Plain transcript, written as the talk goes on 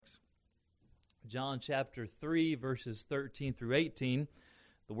John chapter 3, verses 13 through 18,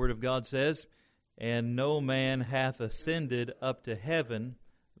 the Word of God says, "And no man hath ascended up to heaven,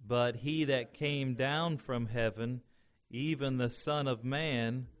 but he that came down from heaven, even the Son of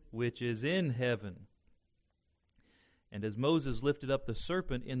Man, which is in heaven. And as Moses lifted up the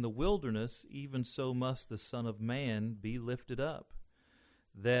serpent in the wilderness, even so must the Son of Man be lifted up,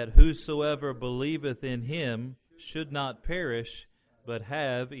 that whosoever believeth in him should not perish, but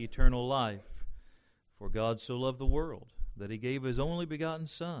have eternal life. For God so loved the world, that he gave his only begotten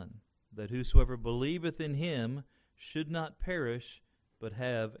Son, that whosoever believeth in him should not perish, but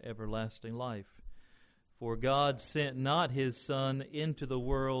have everlasting life. For God sent not his Son into the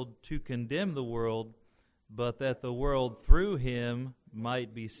world to condemn the world, but that the world through him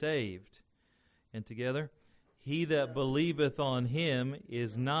might be saved." And together, "He that believeth on him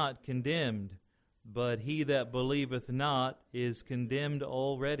is not condemned, but he that believeth not is condemned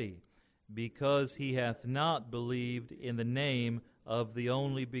already, because he hath not believed in the name of the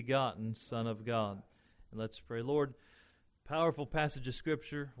only begotten Son of God." And let's pray. Lord, powerful passage of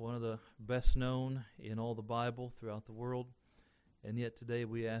Scripture, one of the best known in all the Bible throughout the world. And yet today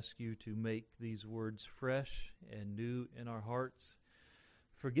we ask you to make these words fresh and new in our hearts.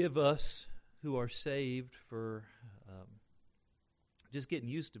 Forgive us who are saved for just getting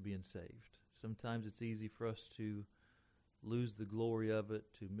used to being saved. Sometimes it's easy for us to lose the glory of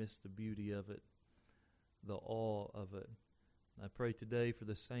it, to miss the beauty of it, the awe of it. I pray today for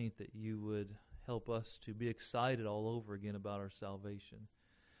the saint that you would help us to be excited all over again about our salvation.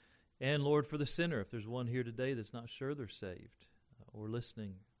 And Lord, for the sinner, if there's one here today that's not sure they're saved or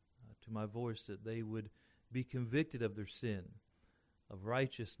listening to my voice, that they would be convicted of their sin, of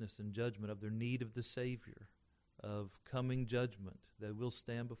righteousness and judgment, of their need of the Savior, of coming judgment, that will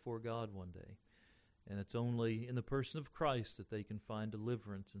stand before God one day. And it's only in the person of Christ that they can find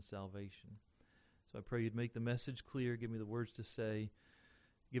deliverance and salvation. So I pray you'd make the message clear, give me the words to say,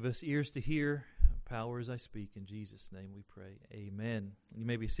 give us ears to hear, power as I speak. In Jesus' name we pray. Amen. You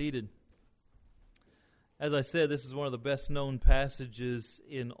may be seated. As I said, this is one of the best known passages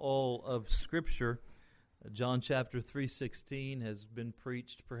in all of Scripture. John chapter 3:16 has been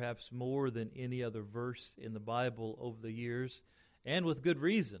preached perhaps more than any other verse in the Bible over the years, and with good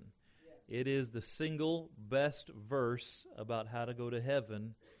reason. It is the single best verse about how to go to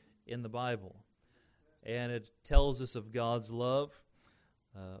heaven in the Bible. And it tells us of God's love,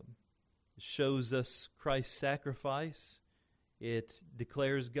 shows us Christ's sacrifice, it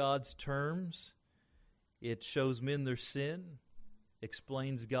declares God's terms, it shows men their sin,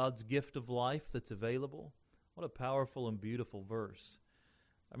 explains God's gift of life that's available. What a powerful and beautiful verse.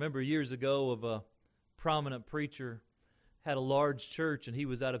 I remember years ago of a prominent preacher had a large church and he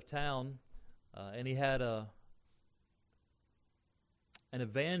was out of town and he had an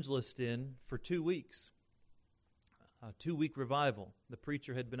evangelist in for 2 weeks, a 2-week revival. The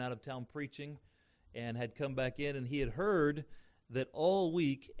preacher had been out of town preaching and had come back in, and he had heard that all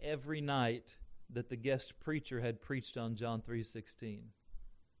week, every night, that the guest preacher had preached on John 3:16.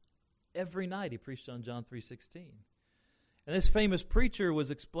 Every night he preached on John 3:16. And this famous preacher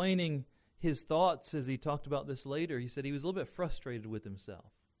was explaining his thoughts as he talked about this later. He said he was a little bit frustrated with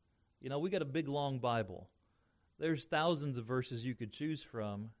himself. You know, we got a big, long Bible. There's thousands of verses you could choose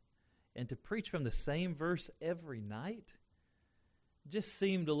from, and to preach from the same verse every night just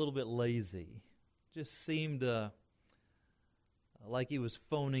seemed a little bit lazy. Just seemed like he was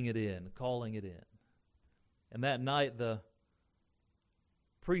phoning it in, calling it in. And that night, the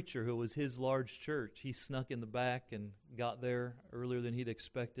preacher, who was his large church, he snuck in the back and got there earlier than he'd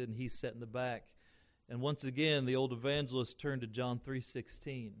expected, and he sat in the back. And once again, the old evangelist turned to John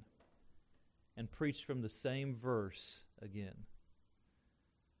 3:16 and preached from the same verse again.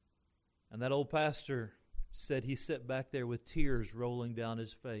 And that old pastor said he sat back there with tears rolling down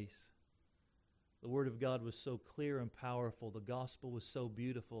his face. The Word of God was so clear and powerful. The gospel was so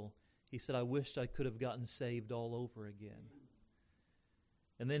beautiful. He said, I wished I could have gotten saved all over again.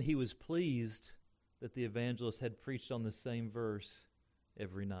 And then he was pleased that the evangelist had preached on the same verse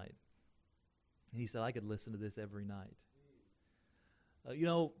every night. And he said, I could listen to this every night.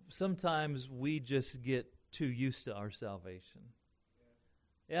 Sometimes we just get too used to our salvation.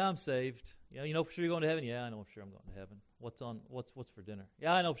 Yeah, I'm saved. You know for sure you're going to heaven? Yeah, I know for sure I'm going to heaven. What's for dinner?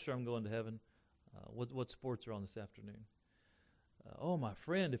 Yeah, I know for sure I'm going to heaven. What sports are on this afternoon? Oh, my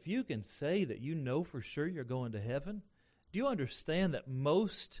friend, if you can say that you know for sure you're going to heaven, do you understand that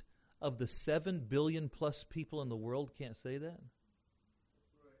most of the 7 billion plus people in the world can't say that?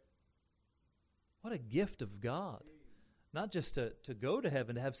 What a gift of God. Not just to go to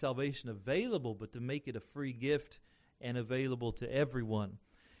heaven, to have salvation available, but to make it a free gift and available to everyone.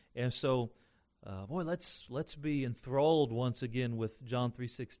 And so let's be enthralled once again with John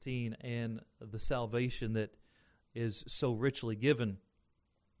 3:16 and the salvation that is so richly given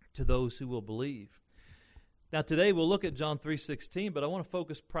to those who will believe. Now today we'll look at John 3:16, but I want to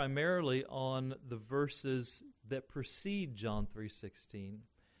focus primarily on the verses that precede John 3:16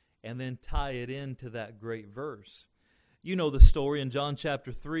 and then tie it into that great verse. You know the story. In John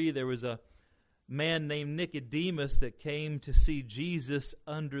chapter 3, there was a man named Nicodemus that came to see Jesus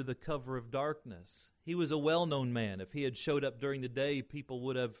under the cover of darkness. He was a well-known man. If he had showed up during the day, people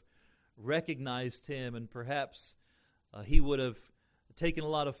would have recognized him, and perhaps he would have taken a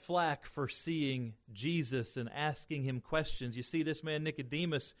lot of flack for seeing Jesus and asking him questions. You see, this man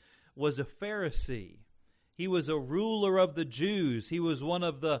Nicodemus was a Pharisee. He was a ruler of the Jews. He was one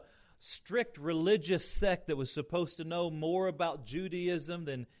of the strict religious sect that was supposed to know more about Judaism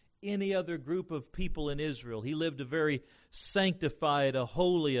than any other group of people in Israel. He lived a very sanctified, a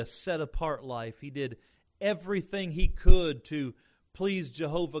holy, a set-apart life. He did everything he could to please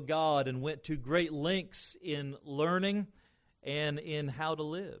Jehovah God and went to great lengths in learning and in how to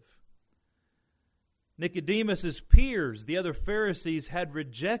live. Nicodemus's peers, the other Pharisees, had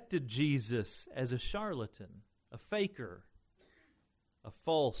rejected Jesus as a charlatan, a faker, a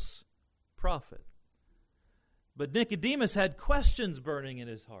false prophet. But Nicodemus had questions burning in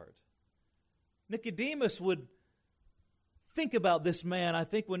his heart. Nicodemus would think about this man, I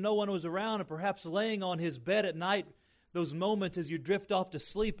think, when no one was around and perhaps laying on his bed at night, those moments as you drift off to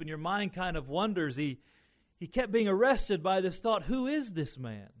sleep and your mind kind of wanders. He kept being arrested by this thought, who is this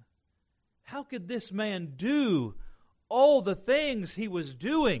man? How could this man do all the things he was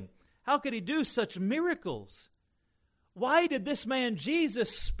doing? How could he do such miracles? Why did this man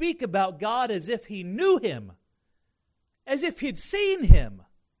Jesus speak about God as if he knew him? As if he'd seen him?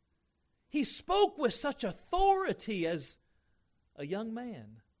 He spoke with such authority as a young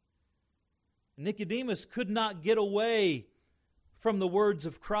man. Nicodemus could not get away from the words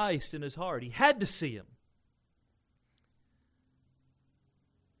of Christ in his heart. He had to see him.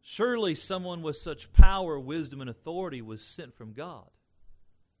 Surely someone with such power, wisdom, and authority was sent from God,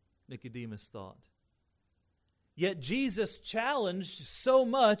 Nicodemus thought. Yet Jesus challenged so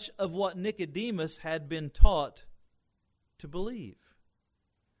much of what Nicodemus had been taught to believe.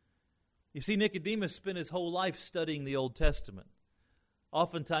 You see, Nicodemus spent his whole life studying the Old Testament.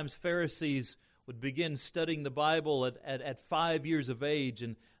 Oftentimes Pharisees would begin studying the Bible at 5 years of age,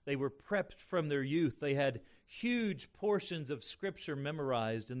 and they were prepped from their youth. They had huge portions of Scripture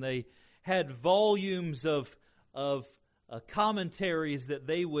memorized, and they had volumes of commentaries that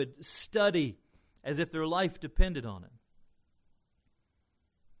they would study as if their life depended on it.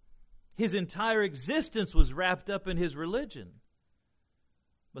 His entire existence was wrapped up in his religion.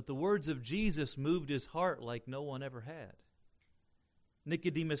 But the words of Jesus moved his heart like no one ever had.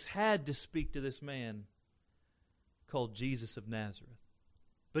 Nicodemus had to speak to this man called Jesus of Nazareth.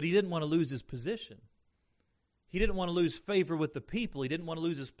 But he didn't want to lose his position. He didn't want to lose favor with the people. He didn't want to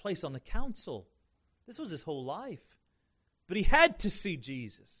lose his place on the council. This was his whole life. But he had to see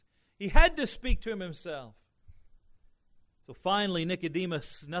Jesus. He had to speak to him himself. So finally, Nicodemus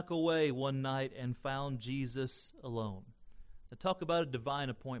snuck away one night and found Jesus alone. Now talk about a divine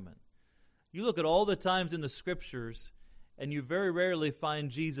appointment. You look at all the times in the Scriptures, and you very rarely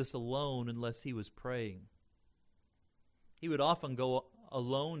find Jesus alone unless he was praying. He would often go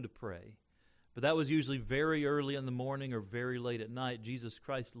alone to pray, but that was usually very early in the morning or very late at night. Jesus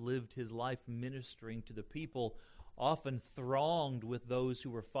Christ lived his life ministering to the people, often thronged with those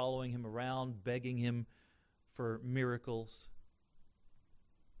who were following him around, begging him for miracles.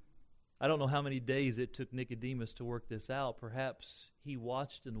 I don't know how many days it took Nicodemus to work this out. Perhaps he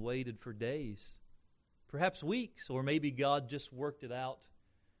watched and waited for days, perhaps weeks, or maybe God just worked it out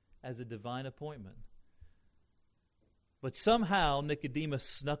as a divine appointment. But somehow Nicodemus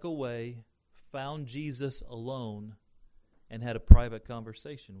snuck away, found Jesus alone, and had a private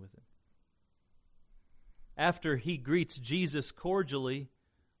conversation with him. After he greets Jesus cordially,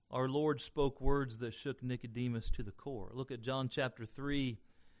 our Lord spoke words that shook Nicodemus to the core. Look at John chapter 3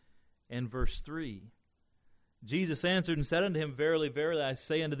 and verse 3. Jesus answered and said unto him, Verily, verily, I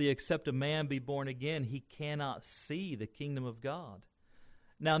say unto thee, except a man be born again, he cannot see the kingdom of God.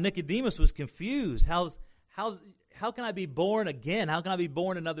 Now Nicodemus was confused. How can I be born again? How can I be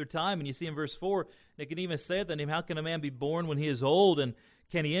born another time? And you see in verse 4, Nicodemus saith unto him, How can a man be born when he is old? And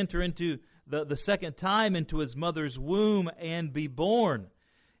can he enter into the second time into his mother's womb and be born?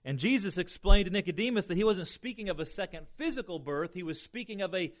 And Jesus explained to Nicodemus that he wasn't speaking of a second physical birth. He was speaking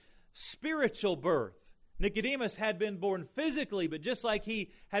of a spiritual birth. Nicodemus had been born physically, but just like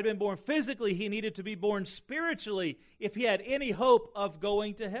he had been born physically, he needed to be born spiritually if he had any hope of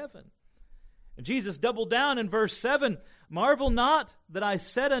going to heaven. And Jesus doubled down in verse 7, "Marvel not that I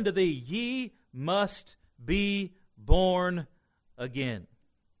said unto thee, ye must be born again."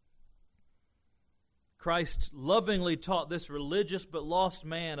 Christ lovingly taught this religious but lost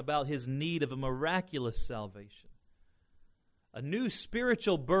man about his need of a miraculous salvation, a new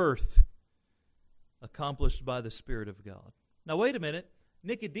spiritual birth accomplished by the Spirit of God. Now wait a minute.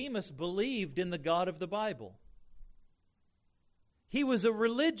 Nicodemus believed in the God of the Bible. He was a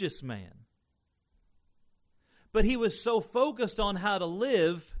religious man. But he was so focused on how to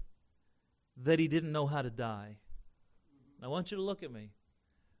live that he didn't know how to die. I want you to look at me.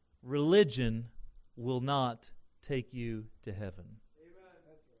 Religion will not take you to heaven.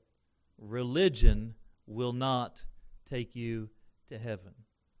 Religion will not take you to heaven.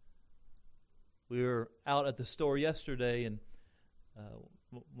 We were out at the store yesterday, and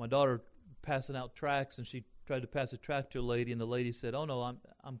my daughter passing out tracts, and she tried to pass a tract to a lady, and the lady said, "Oh no,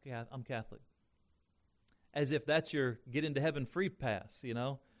 I'm Catholic." As if that's your get into heaven free pass, you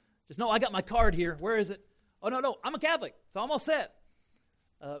know. Just, "No, I got my card here. Where is it?" "Oh no, I'm a Catholic, so I'm all set."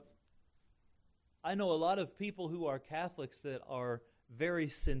 I know a lot of people who are Catholics that are very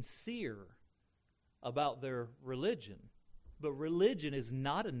sincere about their religion, but religion is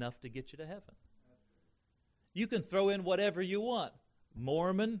not enough to get you to heaven. You can throw in whatever you want.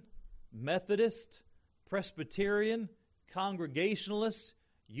 Mormon, Methodist, Presbyterian, Congregationalist,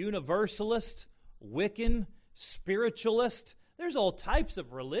 Universalist, Wiccan, Spiritualist. There's all types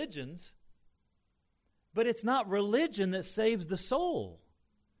of religions. But it's not religion that saves the soul.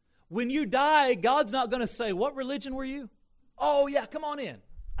 When you die, God's not going to say, "What religion were you?" "Oh yeah, come on in.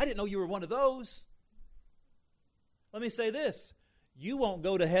 I didn't know you were one of those." Let me say this. You won't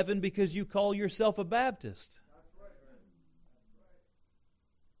go to heaven because you call yourself a Baptist.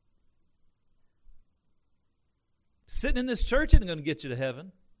 Sitting in this church isn't going to get you to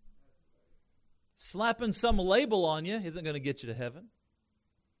heaven. Slapping some label on you isn't going to get you to heaven.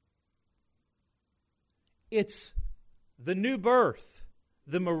 It's the new birth,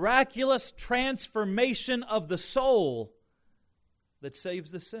 the miraculous transformation of the soul that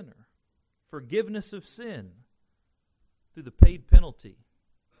saves the sinner. Forgiveness of sin through the paid penalty.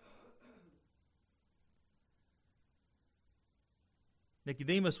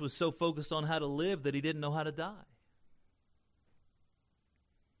 Nicodemus was so focused on how to live that he didn't know how to die.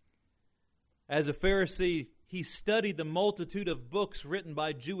 As a Pharisee, he studied the multitude of books written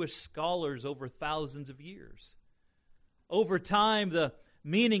by Jewish scholars over thousands of years. Over time, the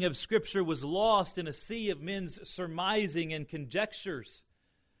meaning of Scripture was lost in a sea of men's surmising and conjectures.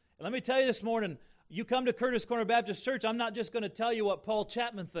 And let me tell you this morning, you come to Curtis Corner Baptist Church, I'm not just going to tell you what Paul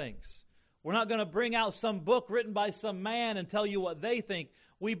Chapman thinks. We're not going to bring out some book written by some man and tell you what they think.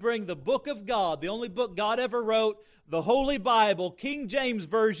 We bring the book of God, the only book God ever wrote, the Holy Bible, King James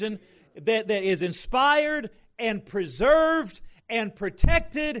Version, that is inspired and preserved and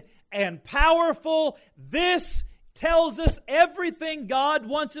protected and powerful. This tells us everything God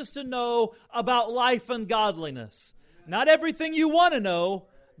wants us to know about life and godliness. Not everything you want to know,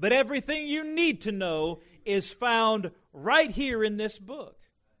 but everything you need to know is found right here in this book.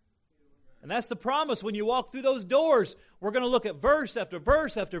 And that's the promise when you walk through those doors. We're going to look at verse after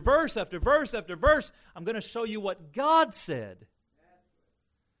verse after verse after verse after verse. I'm going to show you what God said,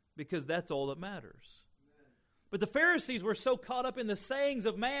 because that's all that matters. But the Pharisees were so caught up in the sayings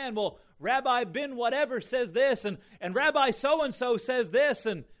of man. Well, Rabbi Ben whatever says this, and Rabbi so-and-so says this.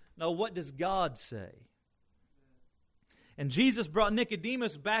 And no, what does God say? And Jesus brought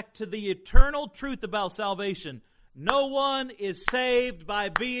Nicodemus back to the eternal truth about salvation. No one is saved by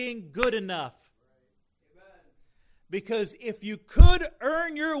being good enough. Because if you could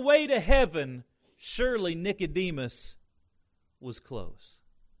earn your way to heaven, surely Nicodemus was close.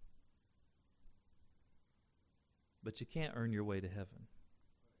 But you can't earn your way to heaven.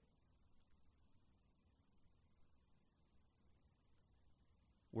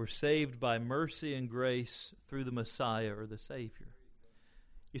 We're saved by mercy and grace through the Messiah or the Savior.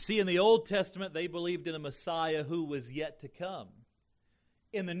 You see, in the Old Testament, they believed in a Messiah who was yet to come.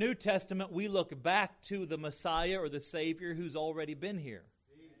 In the New Testament, we look back to the Messiah or the Savior who's already been here.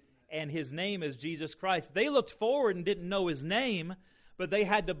 And His name is Jesus Christ. They looked forward and didn't know His name, but they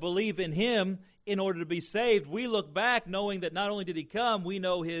had to believe in Him in order to be saved. We look back knowing that not only did He come, we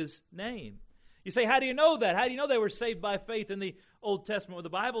know His name. You say, how do you know that? How do you know they were saved by faith in the Old Testament? Well, the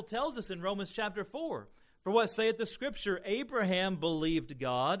Bible tells us in Romans chapter 4. For what saith the Scripture? Abraham believed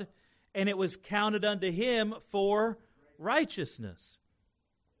God, and it was counted unto him for righteousness.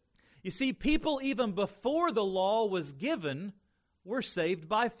 You see, people even before the law was given were saved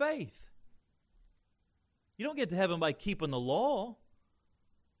by faith. You don't get to heaven by keeping the law.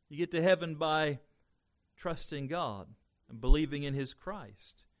 You get to heaven by trusting God and believing in His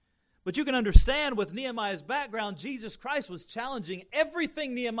Christ. But you can understand with Nehemiah's background, Jesus Christ was challenging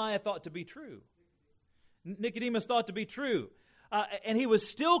everything Nehemiah thought to be true. Nicodemus thought to be true. And he was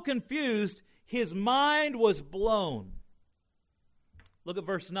still confused. His mind was blown. Look at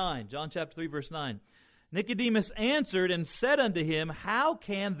verse 9, John chapter 3, verse 9. Nicodemus answered and said unto him, how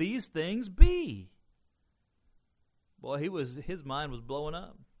can these things be? Boy, his mind was blowing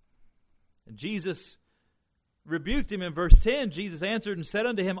up. And Jesus rebuked him in verse 10. Jesus answered and said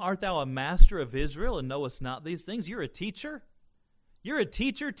unto him, art thou a master of Israel and knowest not these things? You're a teacher. You're a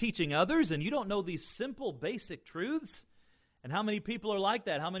teacher teaching others, and you don't know these simple, basic truths? And how many people are like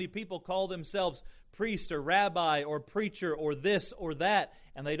that? How many people call themselves priest or rabbi or preacher or this or that,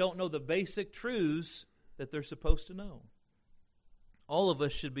 and they don't know the basic truths that they're supposed to know? All of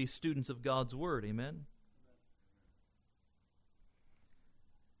us should be students of God's Word, amen?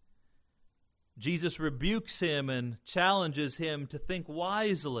 Jesus rebukes him and challenges him to think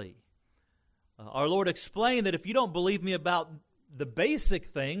wisely. Our Lord explained that if you don't believe me about the basic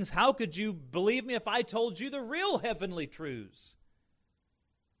things, how could you believe me if I told you the real heavenly truths?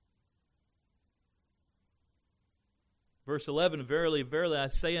 Verse 11, verily, verily, I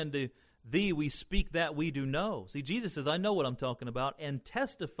say unto thee, we speak that we do know. See, Jesus says, I know what I'm talking about, and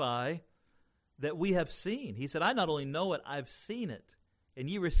testify that we have seen. He said, I not only know it, I've seen it. And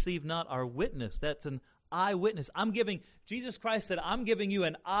ye receive not our witness. That's an eyewitness. Jesus Christ said, I'm giving you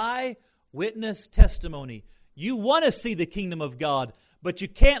an eyewitness testimony. You want to see the kingdom of God, but you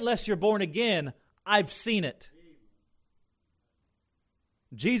can't unless you're born again. I've seen it.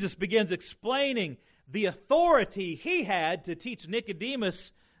 Jesus begins explaining the authority he had to teach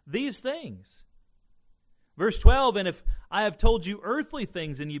Nicodemus these things. Verse 12, and if I have told you earthly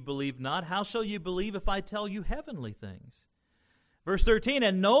things and you believe not, how shall you believe if I tell you heavenly things? Verse 13,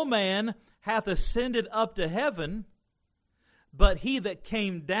 and no man hath ascended up to heaven, but he that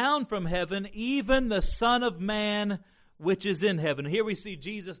came down from heaven, even the Son of Man which is in heaven. Here we see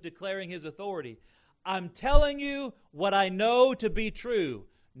Jesus declaring his authority. I'm telling you what I know to be true.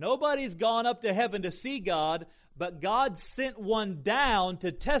 Nobody's gone up to heaven to see God, but God sent one down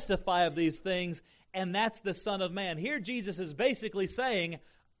to testify of these things, and that's the Son of Man. Here Jesus is basically saying,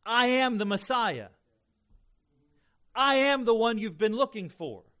 I am the Messiah. I am the one you've been looking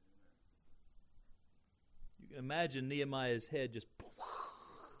for. You can imagine Nehemiah's head just...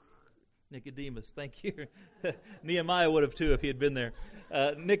 Nicodemus, thank you. Nehemiah would have too if he had been there.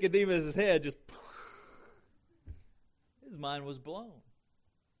 Nicodemus' head just... His mind was blown.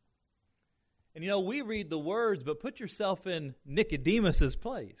 And we read the words, but put yourself in Nicodemus'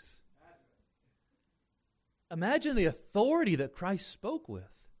 place. Imagine the authority that Christ spoke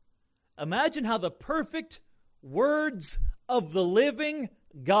with. Imagine how the perfect words of the living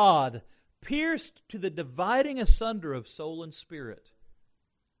God pierced to the dividing asunder of soul and spirit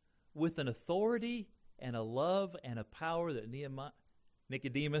with an authority and a love and a power that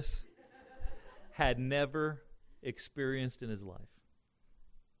Nicodemus had never experienced in his life.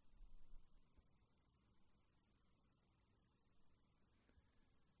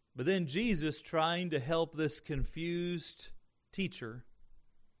 But then Jesus, trying to help this confused teacher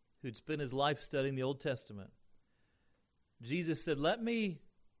who'd spent his life studying the Old Testament, Jesus said, let me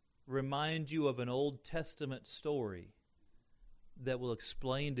remind you of an Old Testament story that will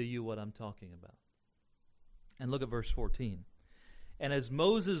explain to you what I'm talking about. And look at verse 14. And as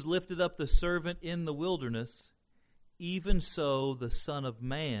Moses lifted up the servant in the wilderness, even so the Son of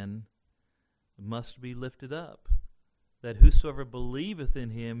Man must be lifted up, that whosoever believeth in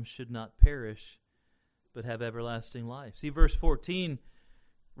him should not perish, but have everlasting life. See, verse 14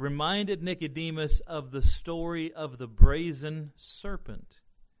 reminded Nicodemus of the story of the brazen serpent.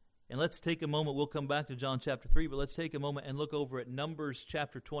 And let's take a moment. We'll come back to John chapter 3, but let's take a moment and look over at Numbers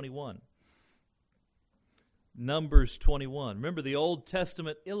chapter 21. Numbers 21. Remember, the Old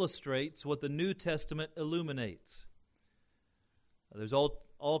Testament illustrates what the New Testament illuminates. There's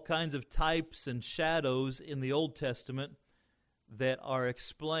all kinds of types and shadows in the Old Testament that are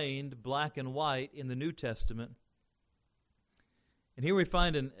explained black and white in the New Testament. And here we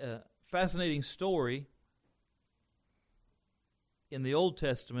find a fascinating story in the Old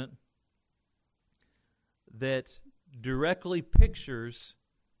Testament that directly pictures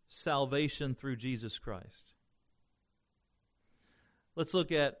salvation through Jesus Christ. Let's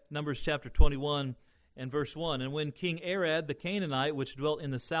look at Numbers chapter 21 and verse 1. And when King Arad the Canaanite, which dwelt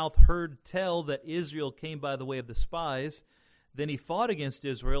in the south, heard tell that Israel came by the way of the spies, then he fought against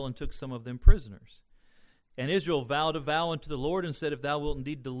Israel and took some of them prisoners. And Israel vowed a vow unto the Lord and said, if thou wilt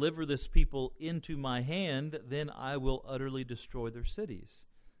indeed deliver this people into my hand, then I will utterly destroy their cities.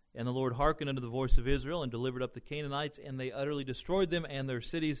 And the Lord hearkened unto the voice of Israel and delivered up the Canaanites, and they utterly destroyed them and their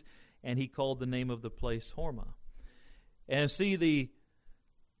cities, and he called the name of the place Hormah. And see, the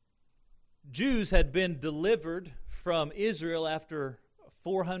Jews had been delivered from Israel after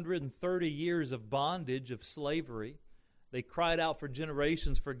 430 years of bondage, of slavery. They cried out for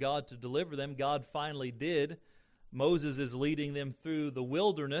generations for God to deliver them. God finally did. Moses is leading them through the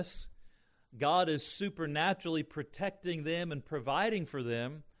wilderness. God is supernaturally protecting them and providing for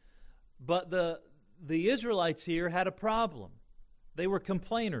them. But the Israelites here had a problem. They were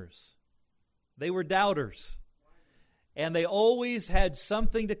complainers. They were doubters. And they always had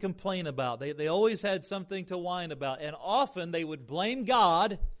something to complain about. They always had something to whine about. And often they would blame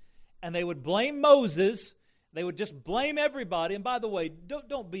God, and they would blame Moses. They would just blame everybody. And by the way,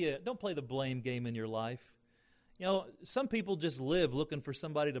 don't play the blame game in your life. You know, some people just live looking for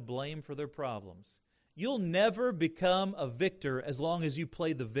somebody to blame for their problems. You'll never become a victor as long as you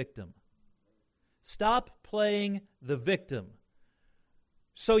play the victim. Stop playing the victim.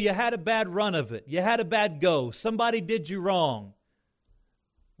 So you had a bad run of it. You had a bad go. Somebody did you wrong.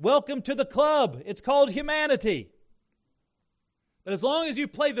 Welcome to the club. It's called humanity. But as long as you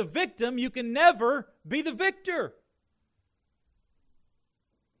play the victim, you can never be the victor.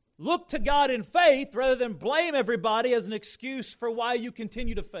 Look to God in faith rather than blame everybody as an excuse for why you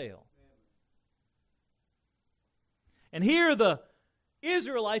continue to fail. And here the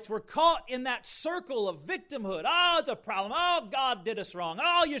Israelites were caught in that circle of victimhood. Oh, it's a problem. Oh, God did us wrong.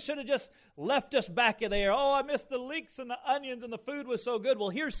 Oh, you should have just left us back there. Oh, I missed the leeks and the onions and the food was so good. Well,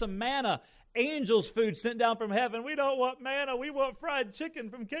 here's some manna, angels' food sent down from heaven. We don't want manna. We want fried chicken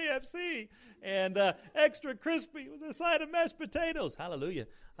from KFC and extra crispy with a side of mashed potatoes. Hallelujah.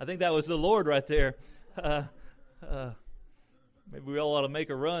 I think that was the Lord right there. Maybe we all ought to make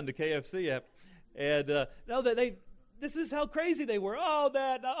a run to KFC. And this is how crazy they were.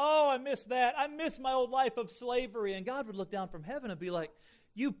 I miss that. I miss my old life of slavery. And God would look down from heaven and be like,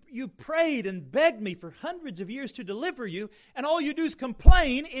 you prayed and begged me for hundreds of years to deliver you, and all you do is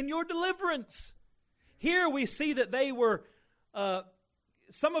complain in your deliverance. Here we see that they were,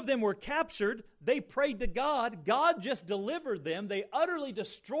 some of them were captured. They prayed to God. God just delivered them. They utterly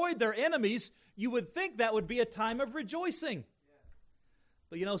destroyed their enemies. You would think that would be a time of rejoicing.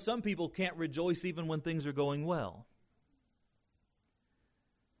 But you know, some people can't rejoice even when things are going well.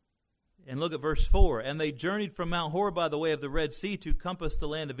 And look at verse 4. And they journeyed from Mount Hor by the way of the Red Sea to compass the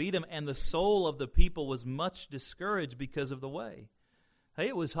land of Edom, and the soul of the people was much discouraged because of the way. Hey,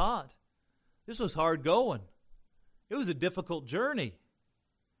 it was hot. This was hard going. It was a difficult journey.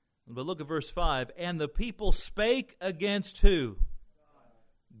 But look at verse 5. And the people spake against who?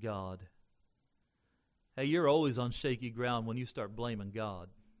 God. Hey, you're always on shaky ground when you start blaming God.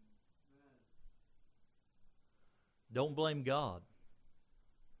 Don't blame God.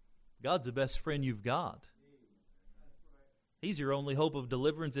 God's the best friend you've got. He's your only hope of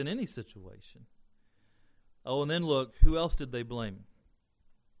deliverance in any situation. Oh, and then look, who else did they blame?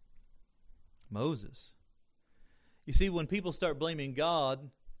 Moses. You see, when people start blaming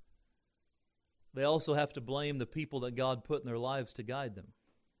God, they also have to blame the people that God put in their lives to guide them.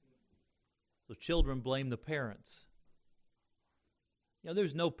 So children blame the parents. You know,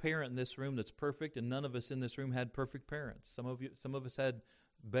 there's no parent in this room that's perfect, and none of us in this room had perfect parents. Some of us had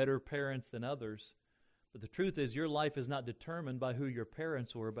better parents than others. But the truth is, your life is not determined by who your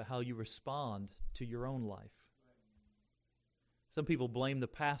parents were, but how you respond to your own life. Some people blame the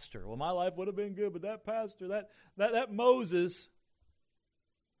pastor. Well, my life would have been good, but that pastor, that Moses,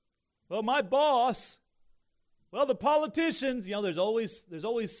 well, my boss, well, the politicians, you know, there's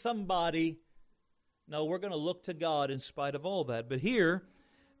always somebody. No, we're going to look to God in spite of all that. But here,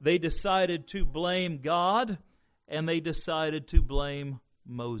 they decided to blame God, and they decided to blame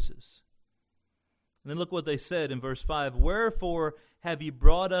Moses. And then look what they said in verse 5. Wherefore have you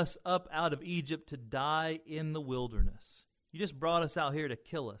brought us up out of Egypt to die in the wilderness? You just brought us out here to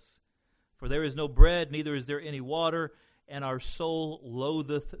kill us. For there is no bread, neither is there any water, and our soul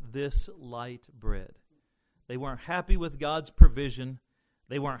loatheth this light bread. They weren't happy with God's provision.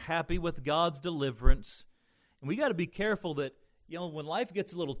 They weren't happy with God's deliverance. And we got to be careful that, you know, when life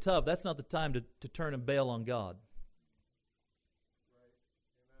gets a little tough, that's not the time to turn and bail on God.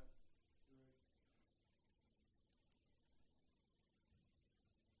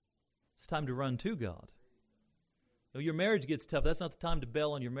 It's time to run to God. You know, your marriage gets tough. That's not the time to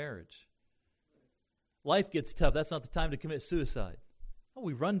bail on your marriage. Life gets tough. That's not the time to commit suicide. No,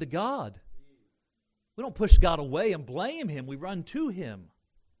 we run to God. We don't push God away and blame Him. We run to Him.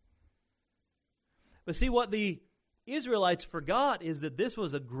 But see, what the Israelites forgot is that this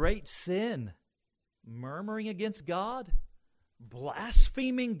was a great sin. Murmuring against God,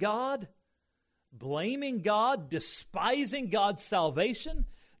 blaspheming God, blaming God, despising God's salvation,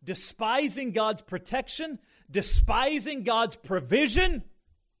 despising God's protection, despising God's provision.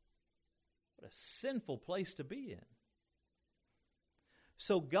 What a sinful place to be in.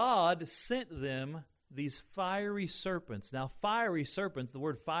 So God sent them these fiery serpents. Now, fiery serpents, the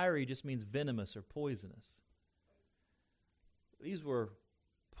word fiery just means venomous or poisonous. These were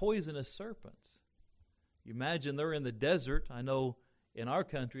poisonous serpents. You imagine they're in the desert. I know in our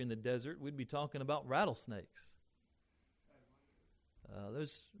country in the desert, we'd be talking about rattlesnakes.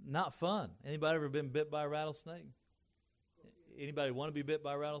 There's not fun. Anybody ever been bit by a rattlesnake? Anybody want to be bit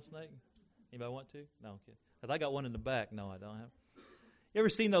by a rattlesnake? Anybody want to? No, I'm kidding. Because I got one in the back. No, I don't have. You ever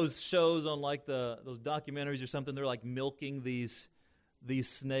seen those shows on like those documentaries or something? They're like milking these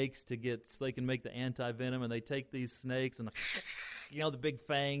snakes so they can make the anti-venom, and they take these snakes and the big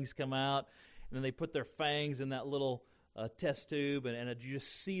fangs come out, and then they put their fangs in that little test tube, and you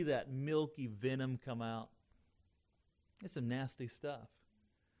just see that milky venom come out. It's some nasty stuff.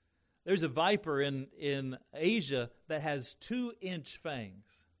 There's a viper in Asia that has 2-inch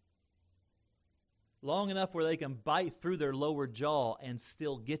fangs. Long enough where they can bite through their lower jaw and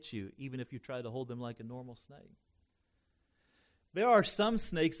still get you, even if you try to hold them like a normal snake. There are some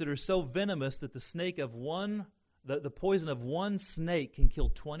snakes that are so venomous that the poison of one snake can kill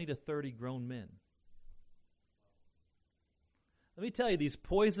 20 to 30 grown men. Let me tell you, these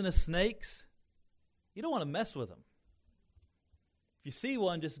poisonous snakes, you don't want to mess with them. If you see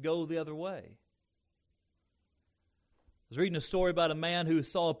one, just go the other way. I was reading a story about a man who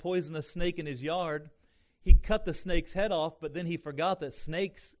saw a poisonous snake in his yard. He cut the snake's head off, but then he forgot that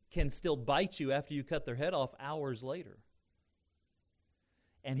snakes can still bite you after you cut their head off hours later.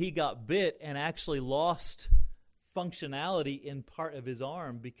 And he got bit and actually lost functionality in part of his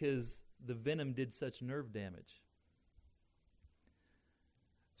arm because the venom did such nerve damage.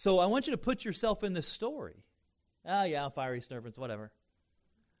 So I want you to put yourself in this story. Fiery serpents, whatever.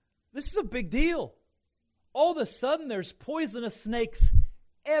 This is a big deal. All of a sudden, there's poisonous snakes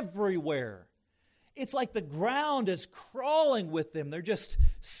everywhere. It's like the ground is crawling with them. They just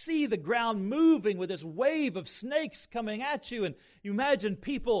see the ground moving with this wave of snakes coming at you. And you imagine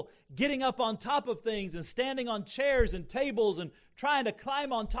people getting up on top of things and standing on chairs and tables and trying to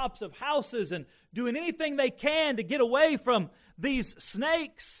climb on tops of houses and doing anything they can to get away from these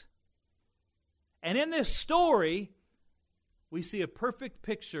snakes. And in this story, we see a perfect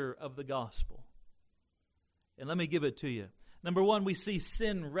picture of the gospel. And let me give it to you. Number one, we see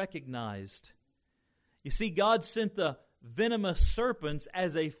sin recognized. You see, God sent the venomous serpents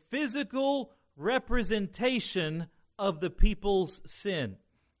as a physical representation of the people's sin.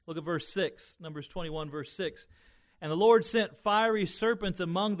 Look at verse 6, Numbers 21, verse 6. And the Lord sent fiery serpents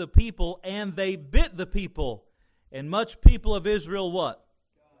among the people, and they bit the people. And much people of Israel what?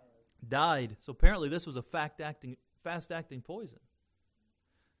 Died. So apparently this was a fast-acting poison.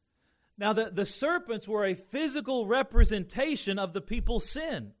 Now the serpents were a physical representation of the people's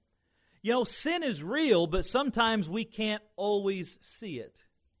sin. You know, sin is real, but sometimes we can't always see it.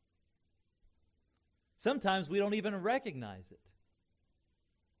 Sometimes we don't even recognize it.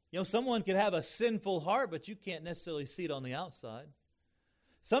 You know, someone could have a sinful heart, but you can't necessarily see it on the outside.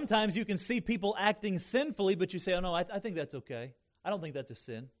 Sometimes you can see people acting sinfully, but you say, oh no, I think that's okay. I don't think that's a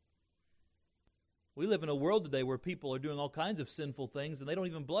sin. We live in a world today where people are doing all kinds of sinful things and they don't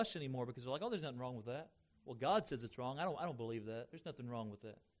even blush anymore because they're like, oh, there's nothing wrong with that. Well, God says it's wrong. I don't believe that. There's nothing wrong with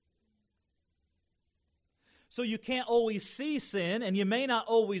that. So you can't always see sin and you may not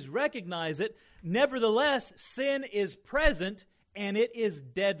always recognize it. Nevertheless, sin is present and it is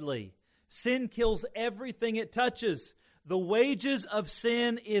deadly. Sin kills everything it touches. The wages of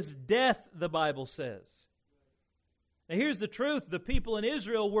sin is death, the Bible says. Now here's the truth. The people in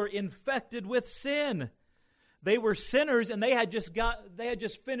Israel were infected with sin. They were sinners and they had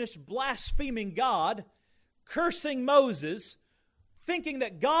just finished blaspheming God, cursing Moses, thinking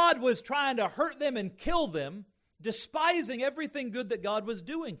that God was trying to hurt them and kill them, despising everything good that God was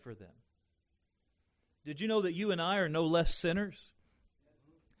doing for them. Did you know that you and I are no less sinners?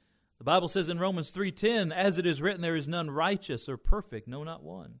 The Bible says in Romans 3:10, as it is written, there is none righteous or perfect, no, not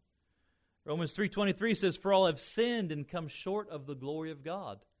one. Romans 3:23 says, for all have sinned and come short of the glory of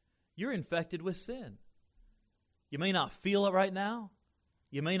God. You're infected with sin. You may not feel it right now.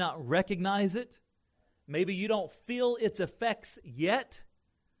 You may not recognize it. Maybe you don't feel its effects yet.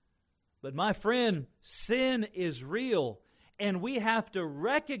 But my friend, sin is real. And we have to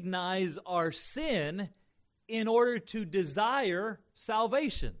recognize our sin in order to desire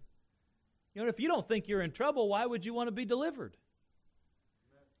salvation. You know, if you don't think you're in trouble, why would you want to be delivered?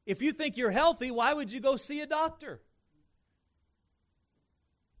 If you think you're healthy, why would you go see a doctor?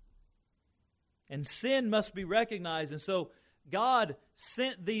 And sin must be recognized. And so God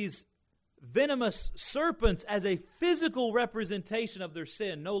sent these venomous serpents as a physical representation of their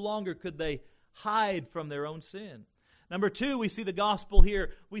sin. No longer could they hide from their own sin. Number two, we see the gospel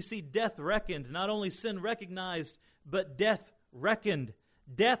here. We see death reckoned. Not only sin recognized, but death reckoned.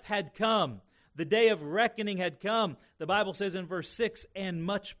 Death had come. The day of reckoning had come. The Bible says in verse 6, and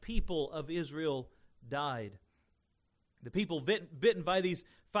much people of Israel died. The people bitten by these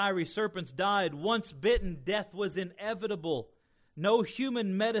fiery serpents died. Once bitten, death was inevitable. No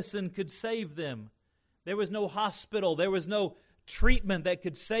human medicine could save them. There was no hospital. There was no treatment that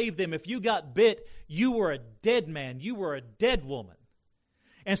could save them. If you got bit, you were a dead man. You were a dead woman.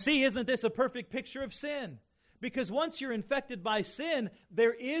 And see, isn't this a perfect picture of sin? Because once you're infected by sin,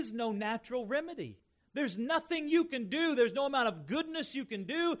 there is no natural remedy. There's nothing you can do. There's no amount of goodness you can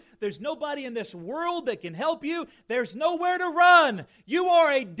do. There's nobody in this world that can help you. There's nowhere to run. You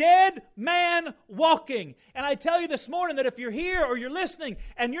are a dead man walking. And I tell you this morning that if you're here or you're listening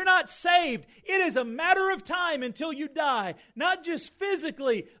and you're not saved, it is a matter of time until you die. Not just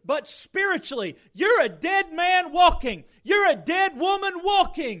physically, but spiritually. You're a dead man walking. You're a dead woman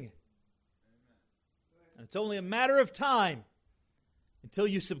walking. And it's only a matter of time until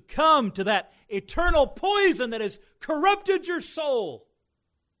you succumb to that eternal poison that has corrupted your soul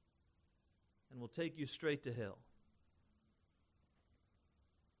and will take you straight to hell.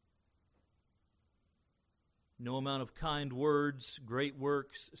 No amount of kind words, great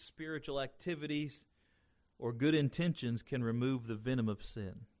works, spiritual activities, or good intentions can remove the venom of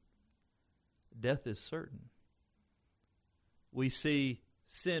sin. Death is certain. We see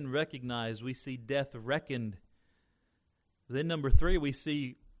sin recognized. We see death reckoned. Then number 3, we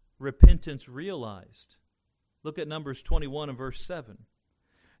see repentance realized. Look at Numbers 21 and verse 7.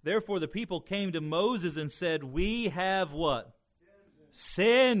 Therefore the people came to Moses and said, we have what?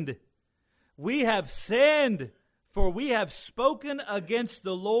 Sinned. We have sinned, for we have spoken against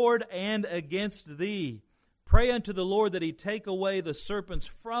the Lord and against thee. Pray unto the Lord that he take away the serpents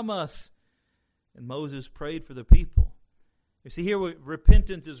from us. And Moses prayed for the people. You see here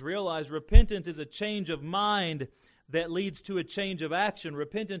repentance is realized. Repentance is a change of mind that leads to a change of action.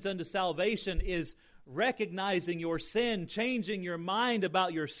 Repentance unto salvation is recognizing your sin, changing your mind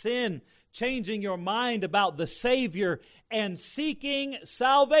about your sin, changing your mind about the Savior, and seeking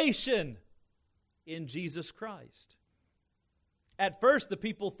salvation in Jesus Christ. At first, the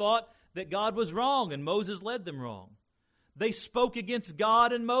people thought that God was wrong, and Moses led them wrong. They spoke against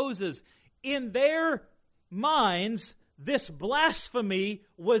God and Moses. In their minds, this blasphemy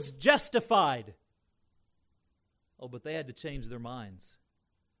was justified. Oh, but they had to change their minds.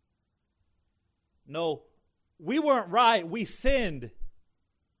 No, we weren't right. We sinned.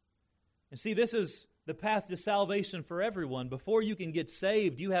 And see, this is the path to salvation for everyone. Before you can get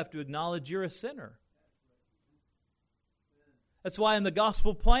saved, you have to acknowledge you're a sinner. That's why in the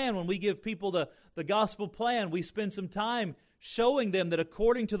gospel plan, when we give people the gospel plan, we spend some time showing them that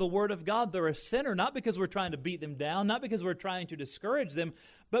according to the Word of God, they're a sinner, not because we're trying to beat them down, not because we're trying to discourage them,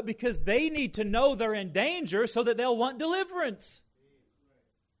 but because they need to know they're in danger so that they'll want deliverance.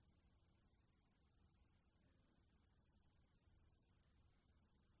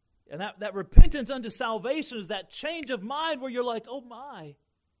 And that repentance unto salvation is that change of mind where you're like, oh my,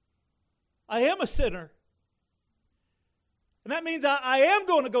 I am a sinner. And that means I am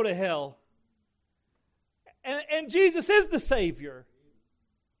going to go to hell. And Jesus is the Savior.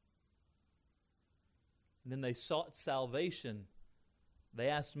 And then they sought salvation. They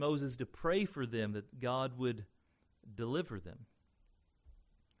asked Moses to pray for them that God would deliver them.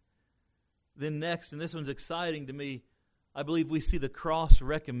 Then next, and this one's exciting to me, I believe we see the cross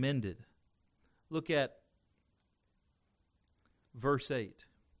recommended. Look at verse 8.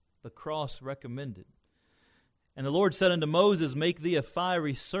 The cross recommended. And the Lord said unto Moses, make thee a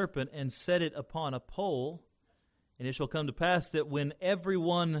fiery serpent, and set it upon a pole. And it shall come to pass that when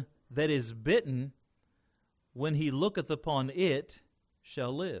everyone that is bitten, when he looketh upon it,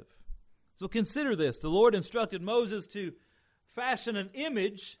 shall live. So consider this. The Lord instructed Moses to fashion an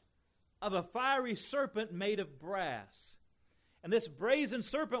image of a fiery serpent made of brass. And this brazen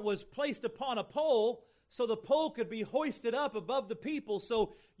serpent was placed upon a pole, so the pole could be hoisted up above the people,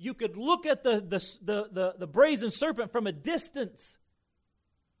 so you could look at the brazen serpent from a distance.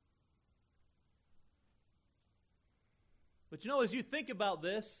 But you know, as you think about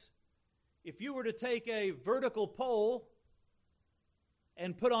this, if you were to take a vertical pole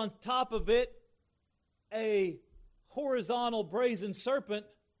and put on top of it a horizontal brazen serpent,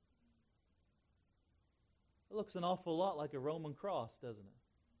 it looks an awful lot like a Roman cross, doesn't it?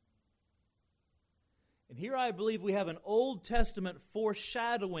 And here I believe we have an Old Testament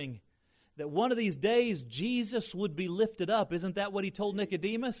foreshadowing that one of these days Jesus would be lifted up. Isn't that what he told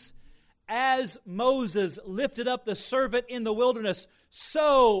Nicodemus? As Moses lifted up the serpent in the wilderness,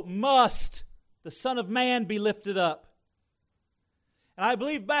 so must the Son of Man be lifted up. And I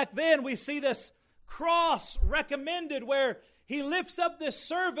believe back then we see this cross recommended where he lifts up this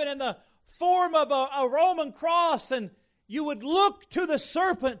serpent in the form of a Roman cross, and you would look to the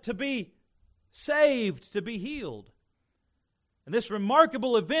serpent to be saved, to be healed. And this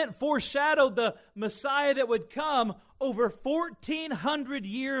remarkable event foreshadowed the Messiah that would come over 1,400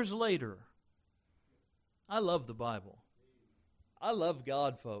 years later. I love the Bible. I love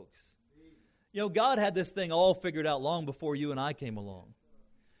God, folks. You know, God had this thing all figured out long before you and I came along.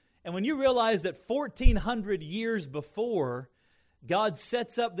 And when you realize that 1,400 years before, God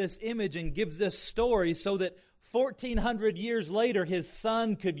sets up this image and gives this story so that 1,400 years later, His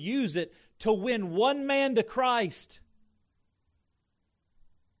Son could use it to win one man to Christ.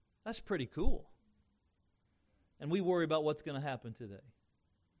 That's pretty cool. And we worry about what's going to happen today.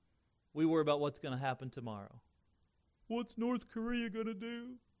 We worry about what's going to happen tomorrow. What's North Korea going to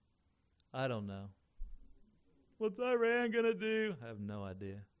do? I don't know. What's Iran going to do? I have no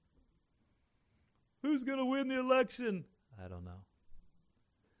idea. Who's going to win the election? I don't know.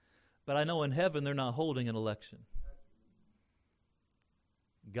 But I know in heaven they're not holding an election.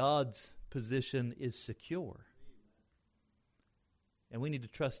 God's position is secure. And we need to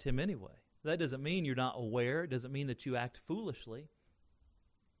trust Him anyway. That doesn't mean you're not aware. It doesn't mean that you act foolishly.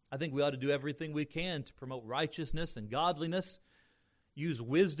 I think we ought to do everything we can to promote righteousness and godliness. Use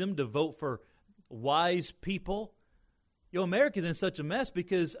wisdom to vote for wise people. You know, America's in such a mess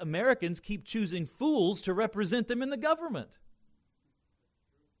because Americans keep choosing fools to represent them in the government.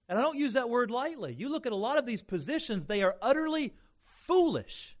 And I don't use that word lightly. You look at a lot of these positions, they are utterly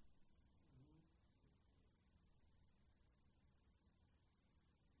foolish.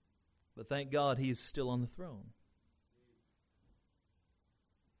 But thank God He's still on the throne.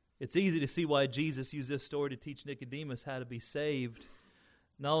 It's easy to see why Jesus used this story to teach Nicodemus how to be saved.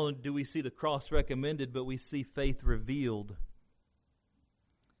 Not only do we see the cross recommended, but we see faith revealed.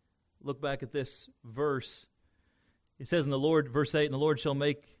 Look back at this verse. It says in the Lord, verse 8, and the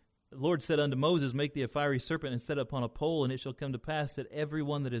Lord said unto Moses, make thee a fiery serpent and set it upon a pole, and it shall come to pass that every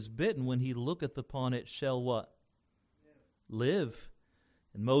one that is bitten, when he looketh upon it, shall what? Live.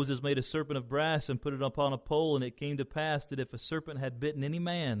 And Moses made a serpent of brass and put it upon a pole, and it came to pass that if a serpent had bitten any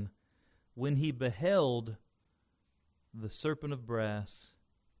man, when he beheld the serpent of brass,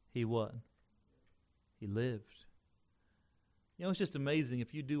 he what? He lived. You know, it's just amazing.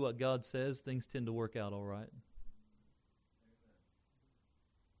 If you do what God says, things tend to work out all right.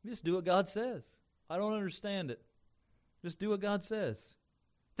 Just do what God says. I don't understand it. Just do what God says.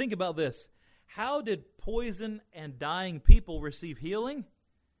 Think about this. How did poison and dying people receive healing?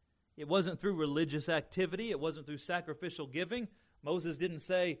 It wasn't through religious activity. It wasn't through sacrificial giving. Moses didn't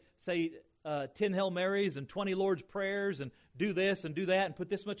say 10 Hail Marys and 20 Lord's Prayers and do this and do that and put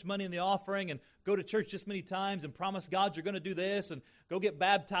this much money in the offering and go to church this many times and promise God you're going to do this and go get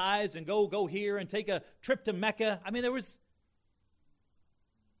baptized and go here and take a trip to Mecca. I mean, there was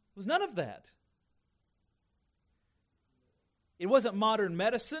none of that. It wasn't modern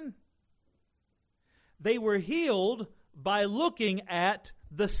medicine. They were healed by looking at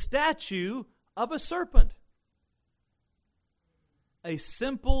the statue of a serpent. A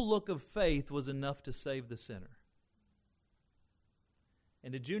simple look of faith was enough to save the sinner.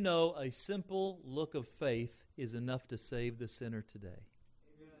 And did you know a simple look of faith is enough to save the sinner today?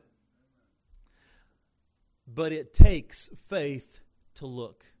 Amen. But it takes faith to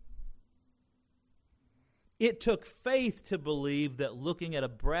look. It took faith to believe that looking at a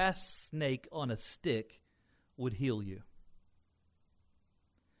brass snake on a stick would heal you.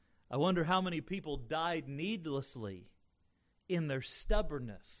 I wonder how many people died needlessly in their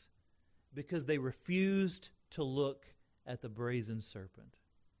stubbornness because they refused to look at the brazen serpent.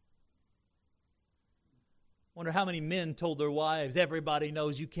 I wonder how many men told their wives, everybody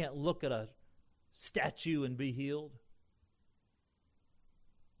knows you can't look at a statue and be healed.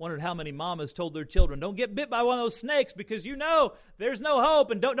 Wondered how many mamas told their children, don't get bit by one of those snakes because you know there's no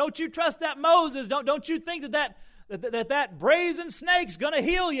hope, and don't you trust that Moses. Don't you think that brazen snake's going to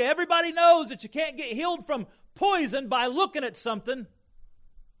heal you. Everybody knows that you can't get healed from poison by looking at something.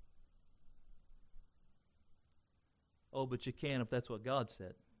 Oh, but you can if that's what God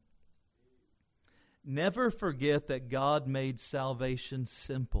said. Never forget that God made salvation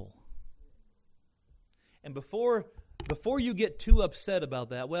simple. And before you get too upset about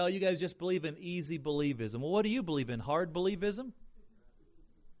that, well, you guys just believe in easy believism. Well, what do you believe in? Hard believism?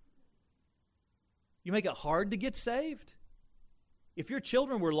 You make it hard to get saved? If your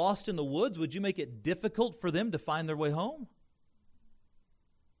children were lost in the woods, would you make it difficult for them to find their way home?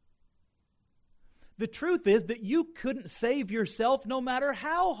 The truth is that you couldn't save yourself no matter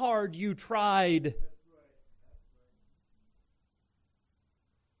how hard you tried.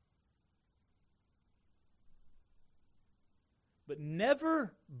 But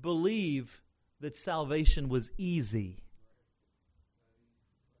never believe that salvation was easy.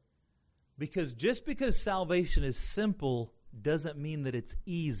 Because just because salvation is simple doesn't mean that it's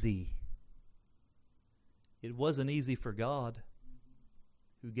easy. It wasn't easy for God,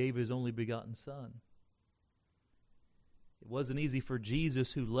 who gave His only begotten Son. It wasn't easy for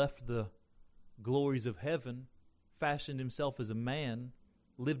Jesus, who left the glories of heaven, fashioned Himself as a man,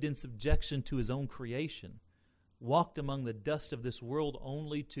 lived in subjection to His own creation, walked among the dust of this world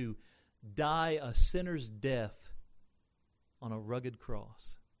only to die a sinner's death on a rugged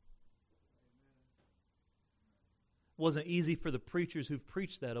cross. It wasn't easy for the preachers who've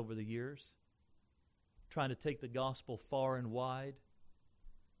preached that over the years, trying to take the gospel far and wide.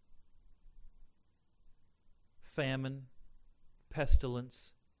 Famine,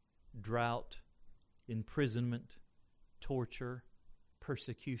 pestilence, drought, imprisonment, torture,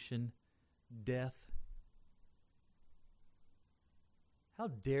 persecution, death. How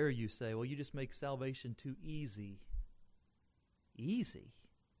dare you say, well, you just make salvation too easy. Easy?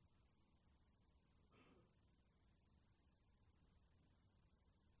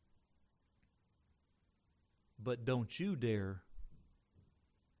 But don't you dare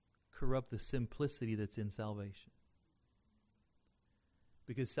corrupt the simplicity that's in salvation.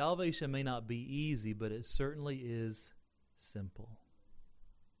 Because salvation may not be easy, but it certainly is simple.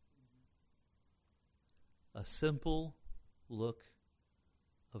 A simple look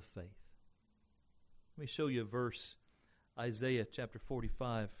of faith. Let me show you a verse, Isaiah chapter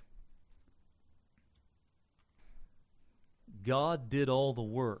 45. God did all the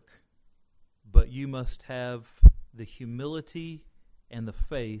work, but you must have the humility and the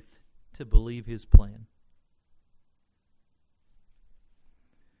faith to believe His plan.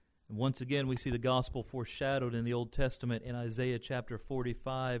 And once again, we see the gospel foreshadowed in the Old Testament in Isaiah chapter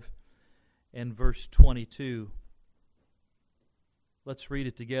 45 and verse 22. Let's read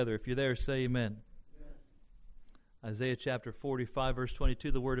it together. If you're there, say amen. Amen. Isaiah chapter 45, verse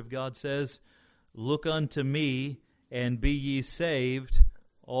 22, the Word of God says, "Look unto me, and be ye saved,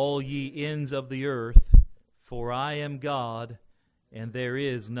 all ye ends of the earth, for I am God, and there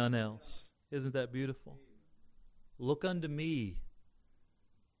is none else." Isn't that beautiful? Look unto me,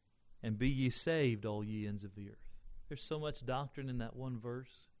 and be ye saved, all ye ends of the earth. There's so much doctrine in that one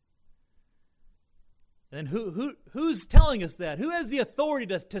verse. And who's telling us that? Who has the authority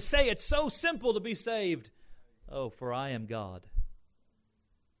to say it's so simple to be saved? Oh, for I am God,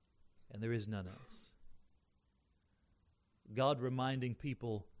 and there is none else. God reminding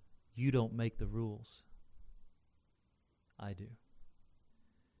people, you don't make the rules. I do.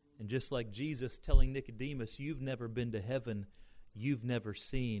 And just like Jesus telling Nicodemus, you've never been to heaven, you've never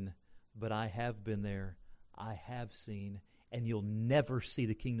seen, but I have been there, I have seen, and you'll never see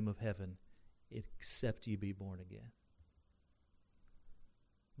the kingdom of heaven except you be born again.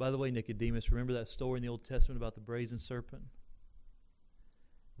 By the way, Nicodemus, remember that story in the Old Testament about the brazen serpent?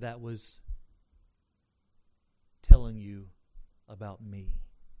 That was telling you about me.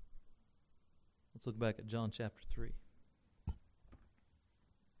 Let's look back at John chapter 3.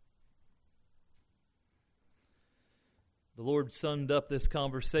 The Lord summed up this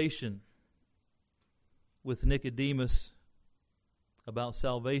conversation with Nicodemus about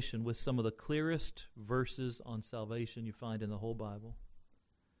salvation with some of the clearest verses on salvation you find in the whole Bible.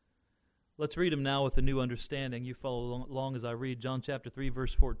 Let's read them now with a new understanding. You follow along as I read John chapter 3,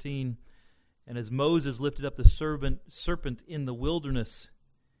 verse 14. "And as Moses lifted up the serpent in the wilderness,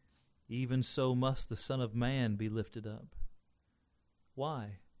 even so must the Son of Man be lifted up."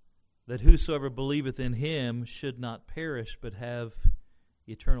 Why? "That whosoever believeth in Him should not perish, but have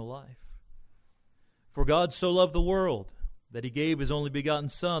eternal life. For God so loved the world, that He gave His only begotten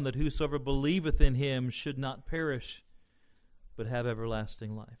Son, that whosoever believeth in Him should not perish, but have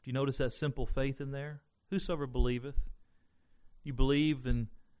everlasting life." Do you notice that simple faith in there? Whosoever believeth. You believe in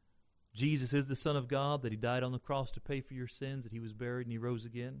Jesus is the Son of God, that He died on the cross to pay for your sins, that He was buried and He rose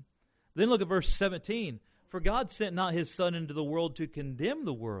again. Then look at verse 17. "For God sent not His Son into the world to condemn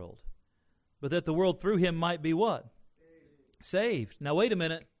the world, but that the world through Him might be" what? Saved. Now wait a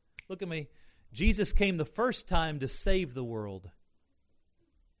minute. Look at me. Jesus came the first time to save the world.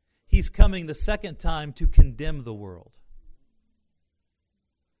 He's coming the second time to condemn the world.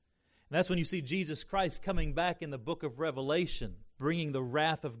 And that's when you see Jesus Christ coming back in the book of Revelation, bringing the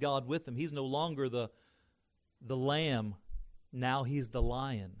wrath of God with Him. He's no longer the lamb Now he's the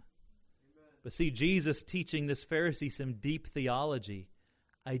lion. But see, Jesus teaching this Pharisee some deep theology.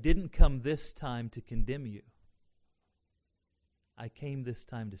 I didn't come this time to condemn you. I came this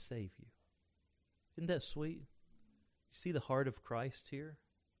time to save you. Isn't that sweet? You see the heart of Christ here?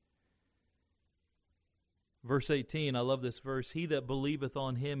 Verse 18, I love this verse. He that believeth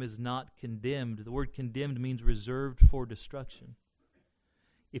on him is not condemned. The word condemned means reserved for destruction.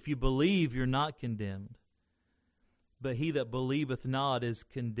 If you believe, you're not condemned. But he that believeth not is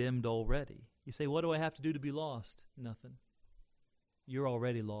condemned already. You say, what do I have to do to be lost? Nothing. You're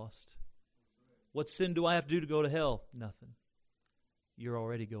already lost. What sin do I have to do to go to hell? Nothing. You're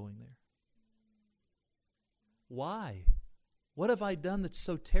already going there. Why? What have I done that's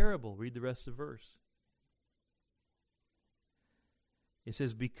so terrible? Read the rest of the verse. It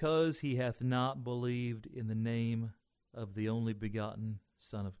says, because he hath not believed in the name of the only begotten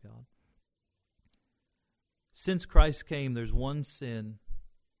Son of God. Since Christ came, there's one sin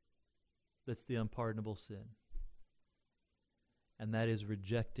that's the unpardonable sin. And that is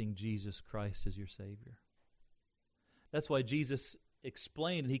rejecting Jesus Christ as your Savior. That's why Jesus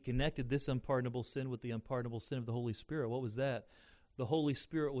explained, and he connected this unpardonable sin with the unpardonable sin of the Holy Spirit. What was that? The Holy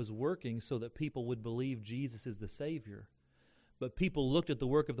Spirit was working so that people would believe Jesus is the Savior. But people looked at the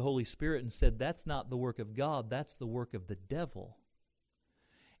work of the Holy Spirit and said, that's not the work of God, that's the work of the devil.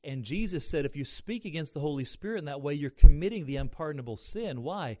 And Jesus said, if you speak against the Holy Spirit in that way, you're committing the unpardonable sin.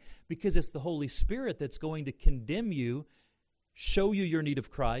 Why? Because it's the Holy Spirit that's going to condemn you, show you your need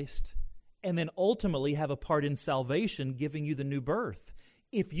of Christ, and then ultimately have a part in salvation, giving you the new birth.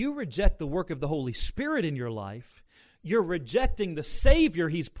 If you reject the work of the Holy Spirit in your life, you're rejecting the Savior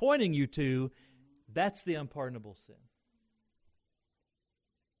He's pointing you to. That's the unpardonable sin.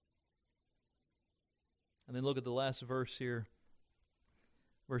 And then look at the last verse here.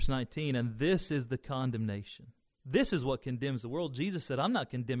 Verse 19, and this is the condemnation. This is what condemns the world. Jesus said, I'm not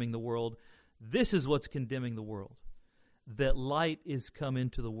condemning the world. This is what's condemning the world. That light is come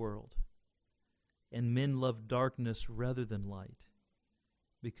into the world, and men love darkness rather than light,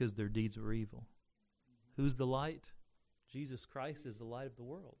 because their deeds were evil. Who's the light? Jesus Christ is the light of the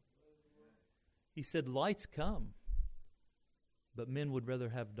world. He said, light's come, but men would rather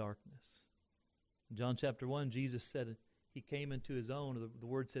have darkness. In John chapter 1, Jesus said, He came into His own. The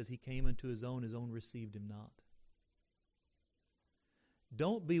word says He came into His own received Him not.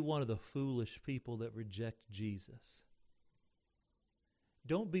 Don't be one of the foolish people that reject Jesus.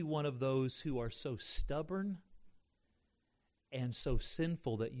 Don't be one of those who are so stubborn and so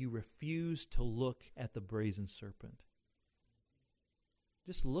sinful that you refuse to look at the brazen serpent.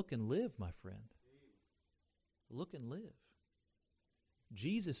 Just look and live, my friend. Look and live.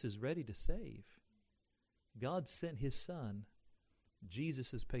 Jesus is ready to save. God sent His Son.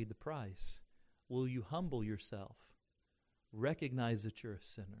 Jesus has paid the price. Will you humble yourself? Recognize that you're a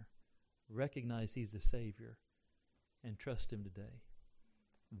sinner. Recognize He's the Savior. And trust Him today.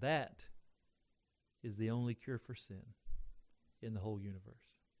 That is the only cure for sin in the whole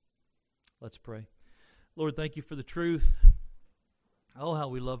universe. Let's pray. Lord, thank You for the truth. Oh, how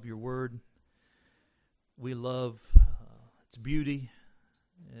we love Your Word. We love its beauty.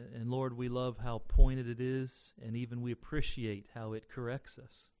 And Lord, we love how pointed it is, and even we appreciate how it corrects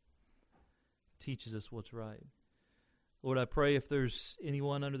us, teaches us what's right. Lord, I pray if there's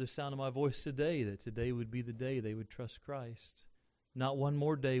anyone under the sound of my voice today, that today would be the day they would trust Christ. Not one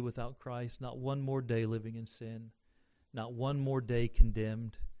more day without Christ, not one more day living in sin, not one more day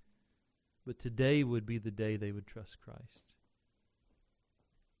condemned, but today would be the day they would trust Christ.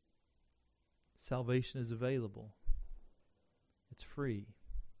 Salvation is available. It's free.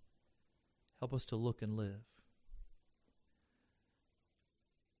 Help us to look and live.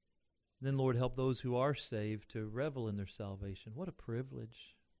 Then, Lord, help those who are saved to revel in their salvation. What a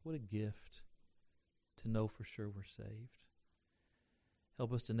privilege, what a gift to know for sure we're saved.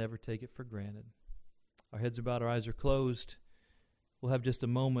 Help us to never take it for granted. Our heads are bowed, our eyes are closed. We'll have just a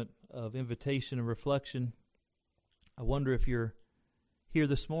moment of invitation and reflection. I wonder if you're here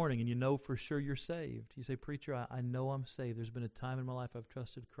this morning and you know for sure you're saved. You say, preacher, I know I'm saved. There's been a time in my life I've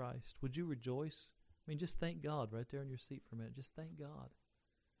trusted Christ. Would you rejoice? I mean, just thank God right there in your seat for a minute. Just thank God.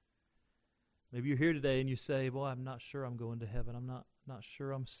 Maybe you're here today and you say, boy, I'm not sure I'm going to heaven. I'm not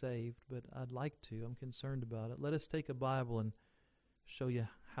sure I'm saved, but I'd like to. I'm concerned about it. Let us take a Bible and show you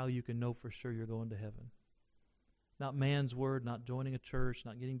how you can know for sure you're going to heaven. Not man's word, not joining a church,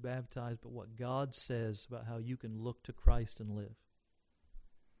 not getting baptized, but what God says about how you can look to Christ and live.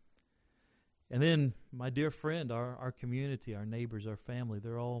 And then, my dear friend, our community, our neighbors, our family,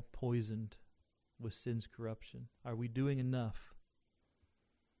 they're all poisoned with sin's corruption. Are we doing enough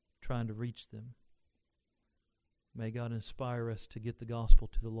trying to reach them? May God inspire us to get the gospel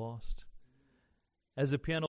to the lost. As the piano